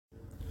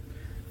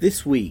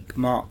This week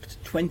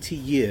marked 20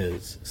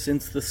 years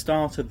since the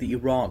start of the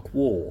Iraq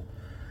War,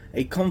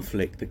 a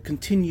conflict that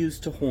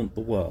continues to haunt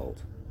the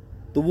world.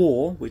 The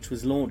war, which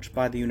was launched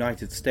by the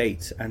United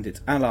States and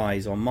its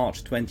allies on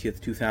March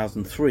 20th,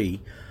 2003,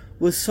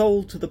 was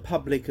sold to the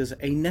public as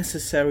a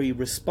necessary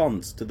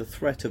response to the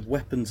threat of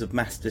weapons of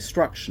mass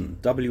destruction,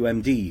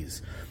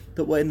 WMDs,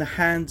 that were in the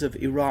hands of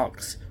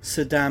Iraq's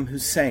Saddam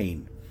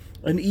Hussein,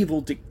 an evil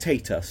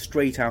dictator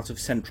straight out of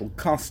central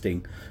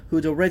casting who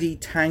had already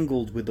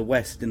tangled with the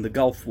West in the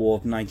Gulf War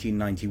of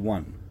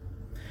 1991.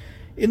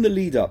 In the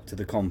lead-up to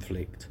the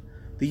conflict,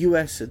 the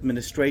US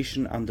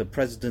administration under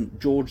President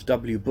George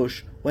W.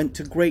 Bush went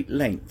to great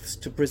lengths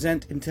to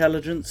present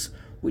intelligence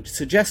which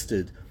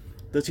suggested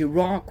that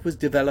Iraq was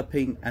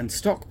developing and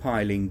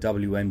stockpiling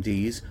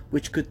WMDs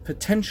which could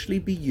potentially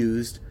be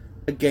used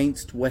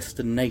against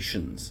Western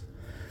nations.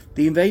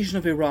 The invasion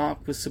of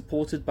Iraq was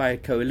supported by a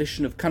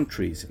coalition of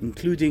countries,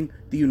 including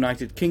the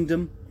United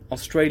Kingdom,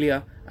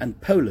 Australia and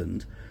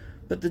Poland,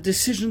 but the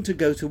decision to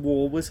go to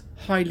war was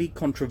highly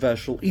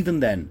controversial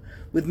even then,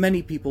 with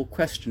many people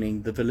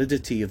questioning the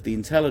validity of the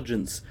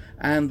intelligence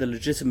and the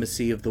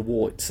legitimacy of the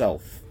war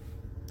itself.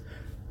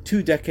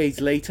 2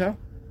 decades later,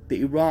 the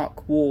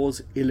Iraq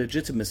War's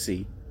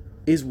illegitimacy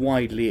is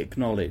widely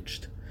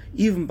acknowledged,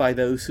 even by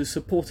those who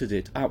supported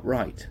it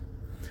outright.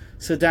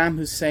 Saddam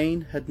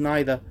Hussein had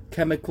neither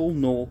chemical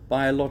nor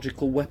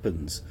biological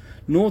weapons,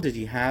 nor did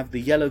he have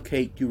the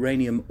yellow-cake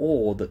uranium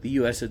ore that the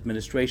US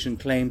administration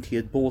claimed he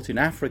had bought in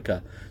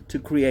Africa to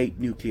create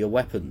nuclear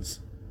weapons.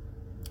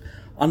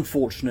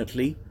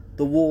 Unfortunately,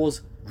 the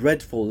war's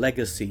dreadful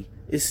legacy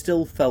is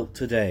still felt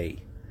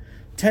today.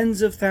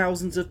 Tens of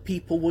thousands of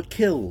people were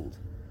killed,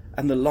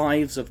 and the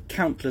lives of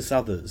countless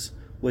others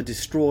were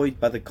destroyed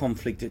by the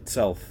conflict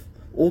itself,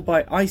 or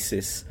by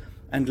ISIS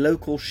and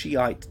local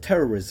Shiite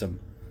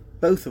terrorism,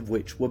 both of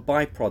which were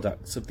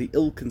byproducts of the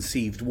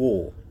ill-conceived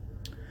war.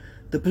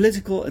 The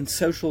political and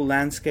social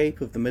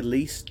landscape of the Middle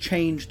East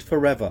changed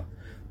forever,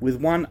 with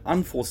one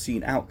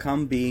unforeseen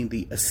outcome being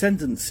the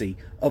ascendancy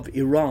of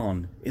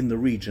Iran in the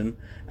region,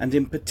 and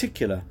in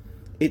particular,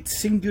 its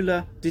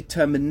singular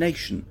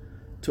determination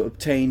to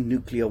obtain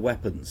nuclear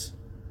weapons.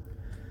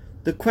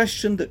 The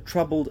question that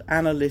troubled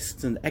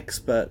analysts and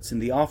experts in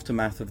the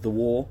aftermath of the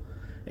war,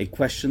 a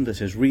question that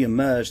has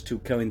re-emerged to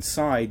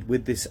coincide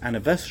with this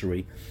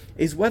anniversary,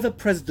 is whether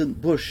President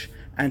Bush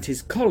and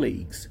his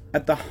colleagues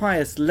at the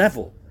highest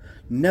level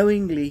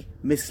knowingly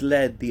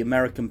misled the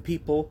American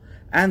people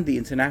and the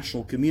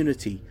international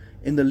community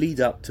in the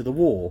lead-up to the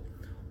war,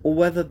 or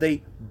whether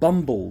they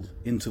bumbled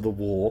into the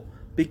war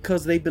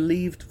because they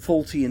believed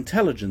faulty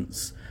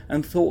intelligence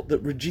and thought that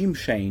regime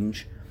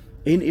change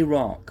in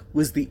Iraq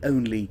was the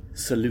only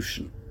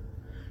solution.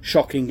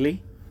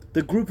 Shockingly,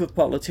 the group of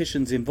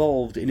politicians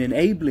involved in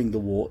enabling the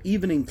war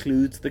even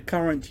includes the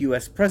current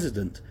US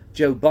President,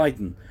 Joe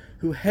Biden,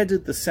 who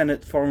headed the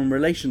Senate Foreign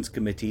Relations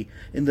Committee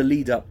in the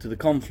lead-up to the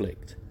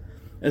conflict.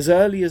 As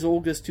early as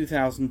August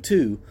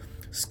 2002,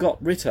 Scott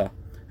Ritter,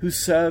 who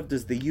served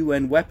as the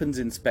UN weapons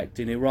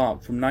inspector in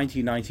Iraq from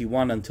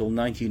 1991 until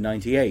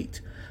 1998,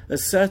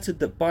 asserted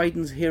that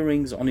Biden's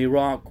hearings on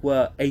Iraq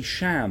were a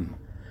sham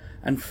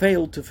and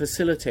failed to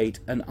facilitate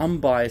an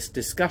unbiased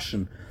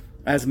discussion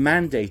as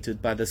mandated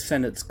by the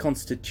Senate's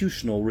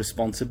constitutional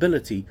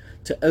responsibility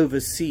to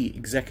oversee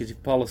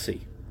executive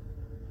policy.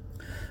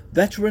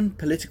 Veteran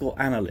political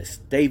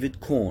analyst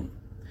David Korn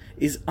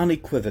is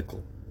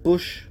unequivocal.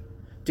 Bush,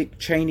 Dick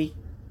Cheney,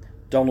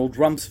 Donald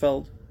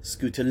Rumsfeld,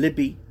 Scooter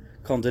Libby,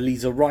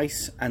 Condoleezza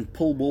Rice and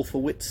Paul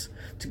Wolfowitz,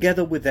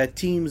 together with their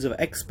teams of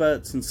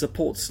experts and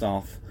support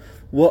staff,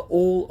 were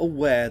all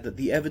aware that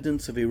the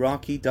evidence of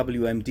Iraqi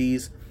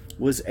WMDs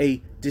was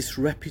a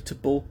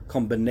disreputable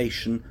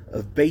combination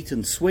of bait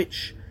and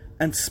switch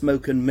and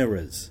smoke and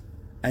mirrors.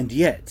 And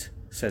yet,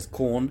 says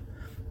Korn,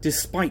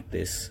 despite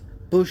this,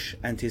 Bush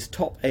and his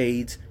top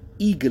aides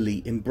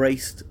eagerly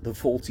embraced the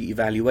faulty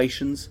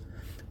evaluations,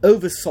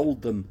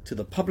 oversold them to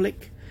the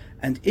public,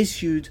 and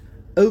issued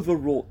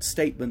overwrought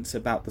statements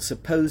about the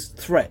supposed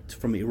threat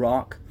from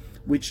Iraq,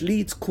 which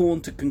leads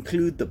Korn to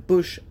conclude that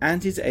Bush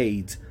and his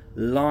aides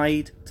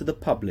lied to the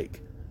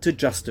public to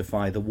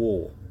justify the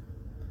war.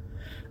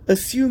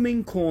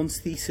 Assuming Korn's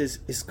thesis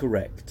is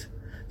correct,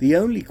 the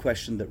only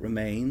question that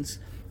remains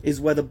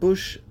is whether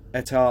Bush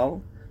et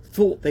al.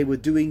 Thought they were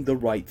doing the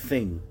right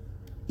thing,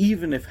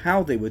 even if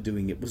how they were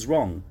doing it was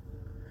wrong.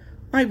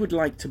 I would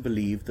like to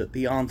believe that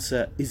the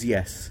answer is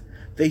yes,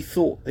 they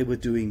thought they were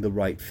doing the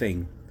right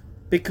thing,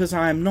 because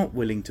I am not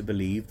willing to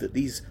believe that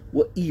these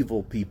were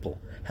evil people,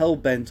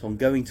 hell-bent on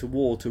going to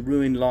war to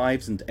ruin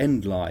lives and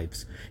end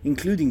lives,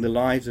 including the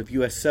lives of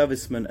US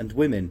servicemen and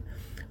women,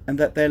 and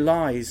that their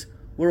lies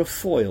were a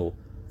foil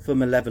for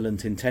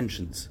malevolent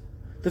intentions.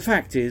 The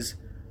fact is,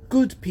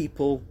 good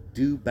people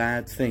do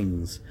bad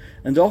things,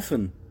 and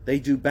often they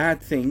do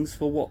bad things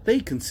for what they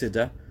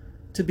consider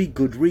to be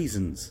good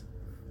reasons.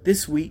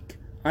 This week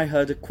I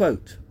heard a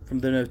quote from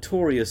the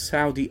notorious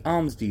Saudi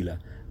arms dealer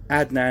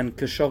Adnan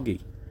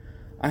Khashoggi.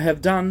 "I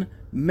have done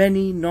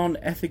many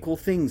non-ethical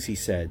things," he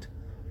said,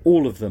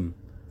 "all of them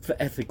for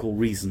ethical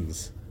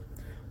reasons."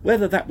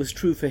 Whether that was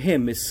true for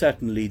him is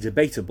certainly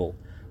debatable,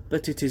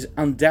 but it is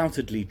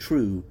undoubtedly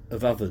true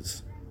of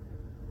others.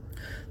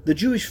 The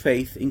Jewish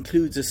faith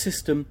includes a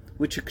system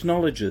which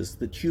acknowledges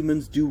that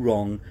humans do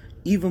wrong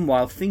even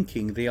while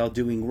thinking they are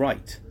doing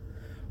right.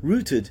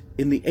 Rooted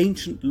in the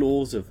ancient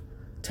laws of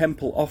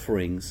temple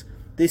offerings,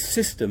 this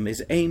system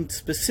is aimed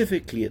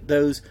specifically at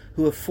those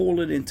who have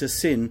fallen into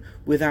sin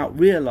without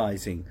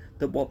realizing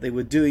that what they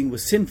were doing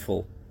was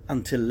sinful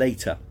until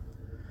later.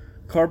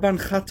 Korban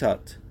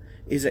Chatat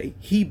is a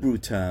Hebrew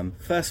term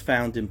first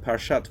found in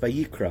Parshat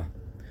Vayikra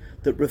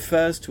that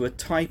refers to a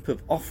type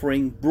of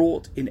offering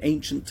brought in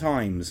ancient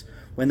times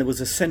when there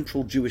was a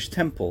central Jewish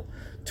temple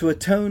to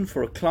atone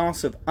for a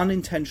class of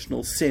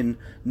unintentional sin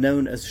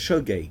known as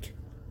shogeg.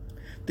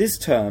 This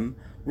term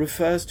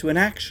refers to an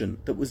action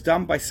that was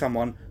done by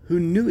someone who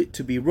knew it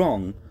to be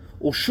wrong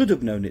or should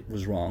have known it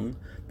was wrong,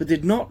 but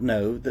did not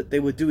know that they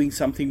were doing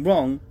something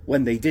wrong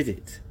when they did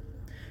it.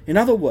 In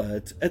other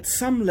words, at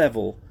some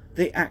level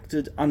they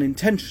acted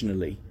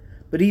unintentionally,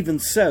 but even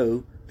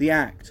so, the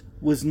act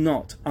was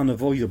not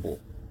unavoidable.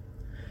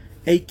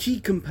 A key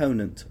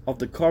component of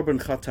the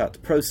Korban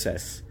Chatat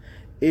process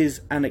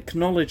is an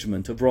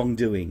acknowledgement of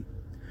wrongdoing.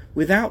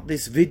 Without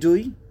this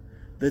vidui,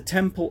 the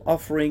temple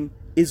offering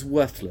is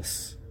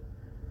worthless.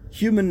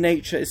 Human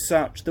nature is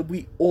such that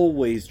we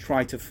always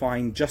try to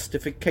find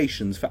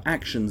justifications for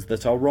actions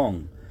that are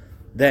wrong.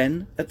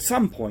 Then, at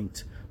some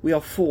point, we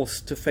are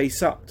forced to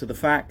face up to the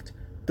fact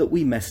that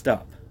we messed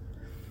up.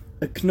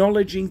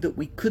 Acknowledging that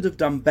we could have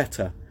done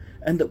better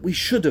and that we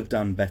should have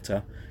done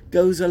better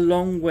goes a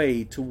long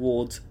way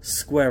towards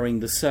squaring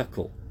the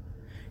circle.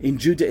 In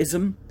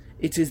Judaism,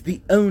 it is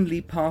the only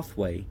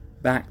pathway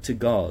back to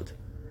God.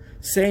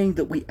 Saying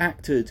that we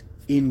acted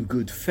in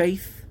good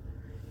faith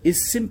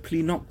is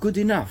simply not good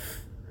enough.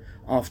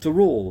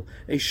 After all,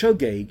 a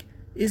shogeg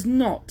is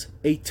not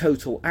a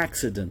total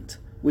accident,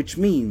 which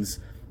means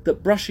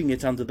that brushing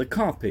it under the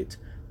carpet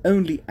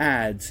only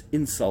adds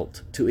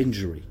insult to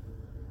injury.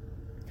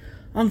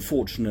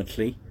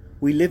 Unfortunately,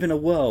 we live in a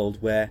world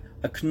where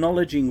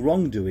acknowledging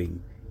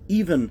wrongdoing,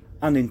 even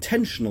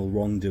unintentional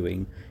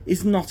wrongdoing,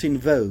 is not in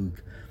vogue,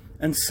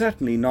 and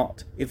certainly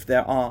not if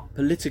there are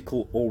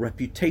political or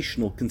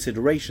reputational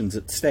considerations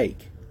at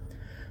stake.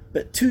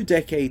 But 2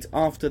 decades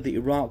after the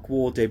Iraq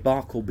War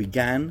debacle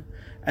began,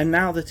 and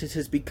now that it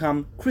has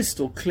become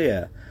crystal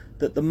clear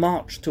that the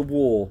march to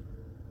war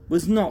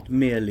was not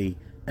merely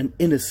an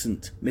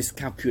innocent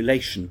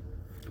miscalculation,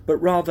 but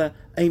rather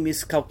a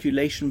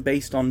miscalculation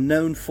based on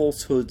known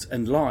falsehoods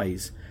and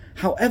lies,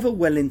 however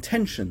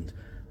well-intentioned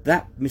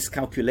that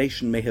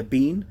miscalculation may have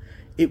been,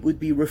 it would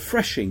be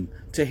refreshing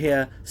to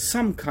hear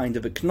some kind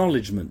of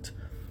acknowledgement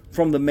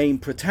from the main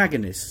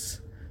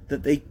protagonists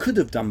that they could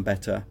have done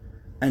better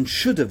and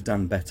should have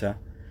done better,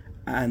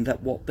 and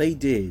that what they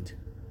did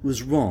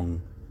was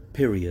wrong,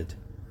 period.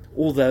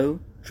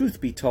 Although,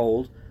 truth be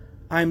told,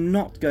 I'm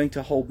not going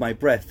to hold my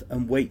breath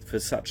and wait for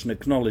such an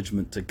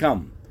acknowledgement to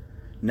come.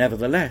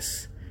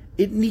 Nevertheless,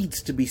 it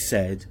needs to be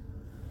said,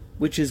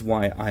 which is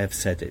why I have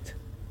said it.